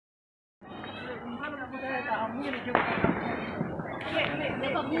अब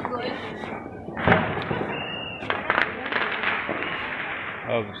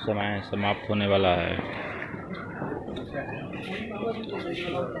समय समाप्त होने वाला है।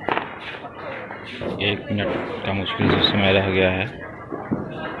 एक मिनट का मुश्किल से समय रह गया है।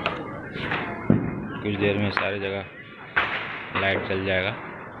 कुछ देर में सारी जगह लाइट चल जाएगा।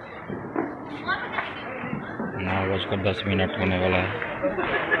 9:10 होने वाला है।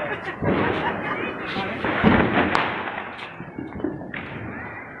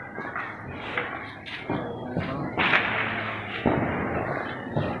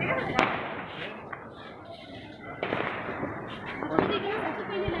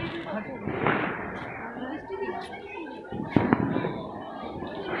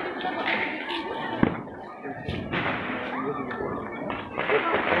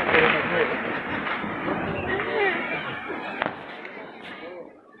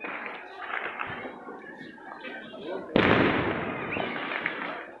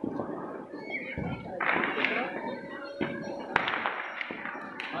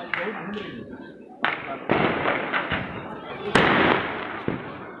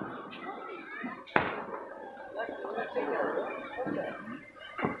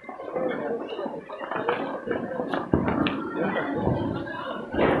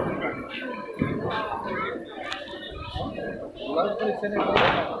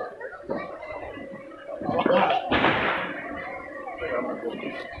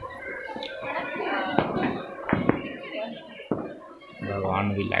 भगवान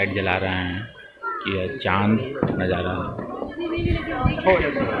भी लाइट जला रहे हैं कि यह चांद नज़ारा है।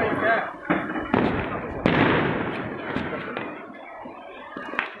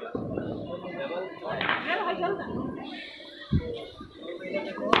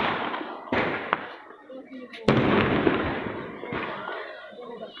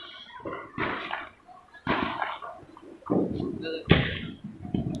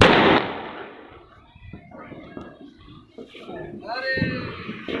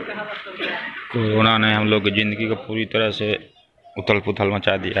 कोरोना ने हम लोग की ज़िंदगी को पूरी तरह से उथल पुथल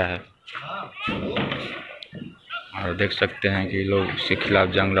मचा दिया है और देख सकते हैं कि लोग इसके खिलाफ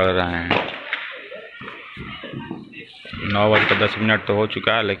जंग लड़ रहे हैं। 9:10 तो हो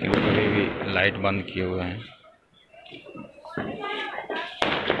चुका है, लेकिन लोग अभी भी लाइट बंद किए हुए हैं।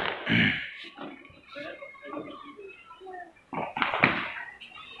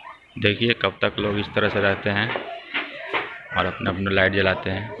 देखिए कब तक लोग इस तरह से रहते हैं और अपने अपने लाइट जलाते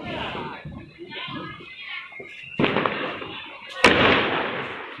हैं।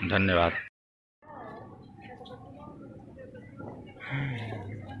 धन्यवाद।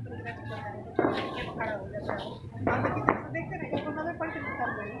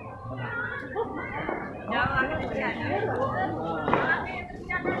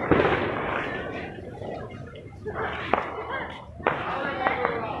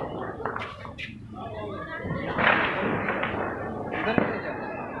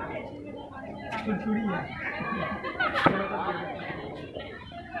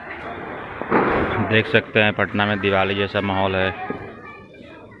 देख सकते हैं पटना में दिवाली जैसा माहौल है।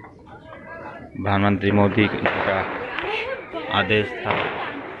 प्रधानमंत्री मोदी का आदेश था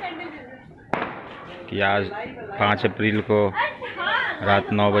कि आज 5 अप्रैल को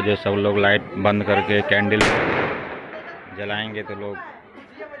रात 9 बजे सब लोग लाइट बंद करके कैंडल जलाएंगे तो लोग,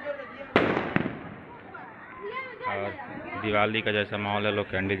 और दिवाली का जैसा माहौल है, लोग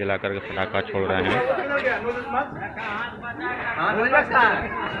कैंडल जला करके पटाखा छोड़ रहे हैं।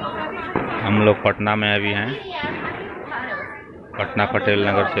 हम लोग पटना में अभी हैं। पटना पटेल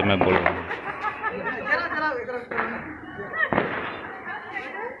नगर से मैं बोल रहा हूँ।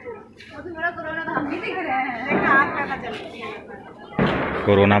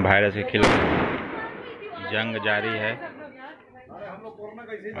 कोरोना वायरस के खिलाफ जंग जारी है।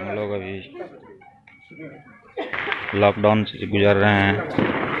 हम लोग अभी लॉकडाउन से गुजर रहे हैं।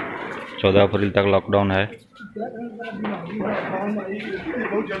 14 अप्रैल तक लॉकडाउन है।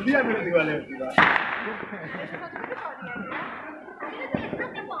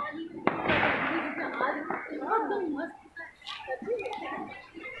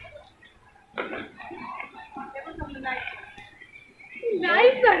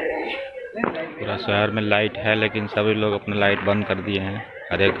 पूरा शहर में लाइट है, लेकिन सभी लोग अपना लाइट बंद कर दिए हैं।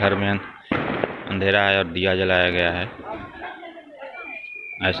 हर एक घर में अंधेरा है और दिया जलाया गया है।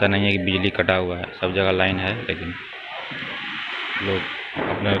 ऐसा नहीं है कि बिजली कटा हुआ है, सब जगह लाइन है, लेकिन लोग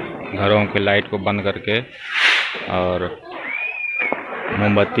अपने घरों के लाइट को बंद करके और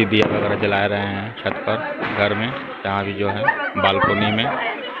मोमबत्ती दिया वगैरह जला रहे हैं छत पर, घर में, जहाँ भी जो है बालकोनी में,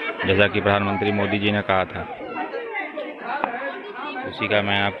 जैसा कि प्रधानमंत्री मोदी जी ने कहा था। उसी का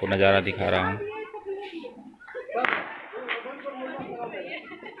मैं आपको नज़ारा दिखा रहा हूँ।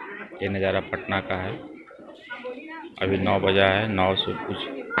 ये नज़ारा पटना का है। अभी 9 बजा है, 9 से कुछ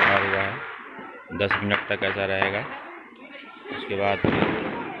पार हुआ है। 10 मिनट तक ऐसा रहेगा। उसके बाद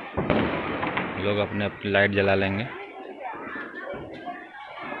लोग अपने अपनी लाइट जला लेंगे।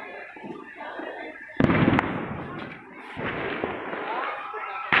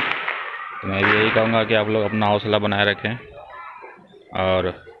 तो मैं भी यही कहूँगा कि आप लोग अपना हौसला बनाए रखें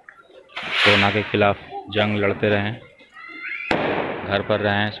और कोरोना के खिलाफ जंग लड़ते रहें, घर पर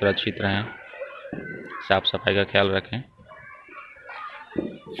रहें, सुरक्षित रहें, साफ सफाई का ख्याल रखें।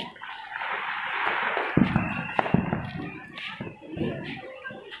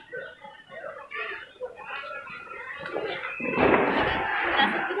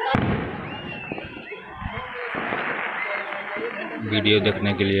 वीडियो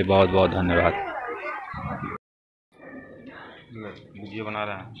देखने के लिए बहुत बहुत धन्यवाद। वीडियो बना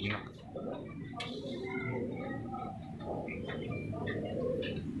रहा है।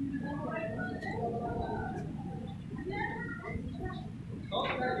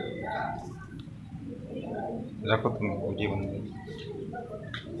 रखो तुम वीडियो बना रखें।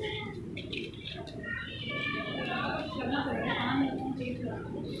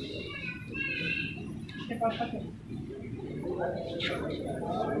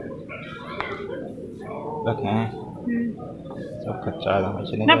 सब कच्चा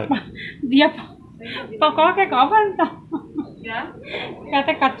दिया पका के कहा बनता क्या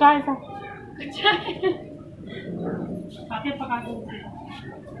कहते कच्चा है सब कच्चा है पका के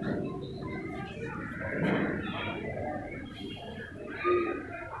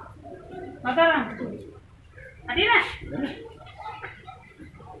बता रहा अरे ना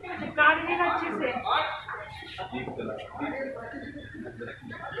काट देना अच्छे से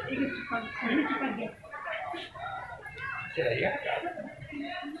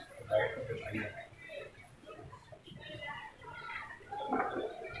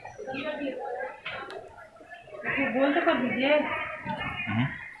बोल तो कर दीजिए।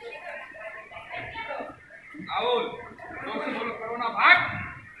 कोरोना भाग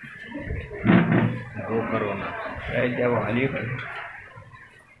वो कोरोना जब हाली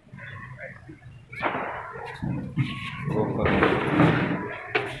वो कोरोना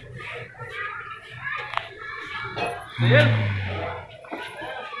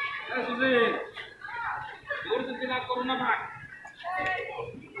कोरोना भाग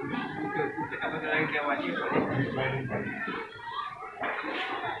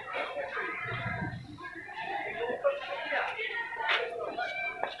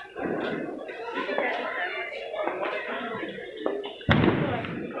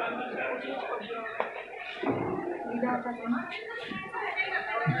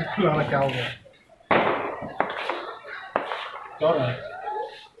क्या हो गया? क्या हो रहा है?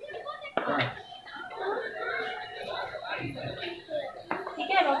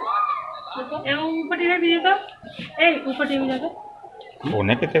 ऊपर टीवी भी तो ए ऊपर टीवी जाके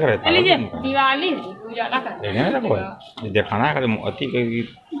होने कितने का रहता है दिवाली उजाला कर लेने ना कोई दिखाना है अति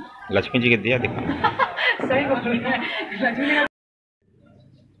लक्ष्मी जी के दिया दिखाना सही बोल रही है लक्ष्मी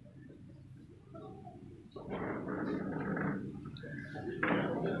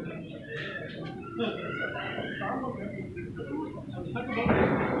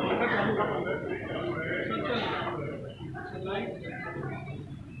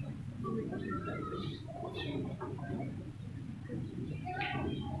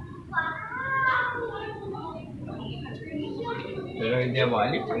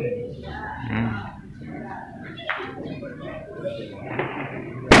दिवाली